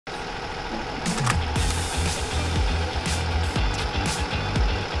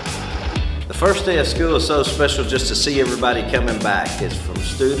First day of school is so special just to see everybody coming back. It's from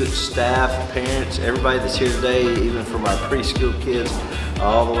students, staff, parents, everybody that's here today, even from our preschool kids,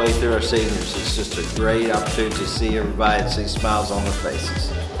 all the way through our seniors. It's just a great opportunity to see everybody and see smiles on their faces.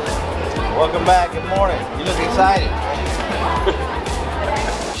 Welcome back, good morning. You look excited.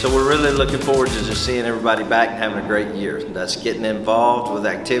 So we're really looking forward to just seeing everybody back and having a great year. That's getting involved with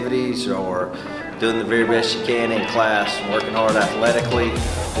activities or doing the very best you can in class, working hard athletically,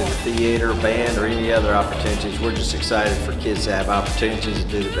 in the theater, band, or any other opportunities. We're just excited for kids to have opportunities to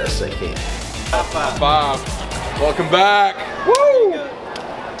do the best they can. High five. Welcome back. Woo!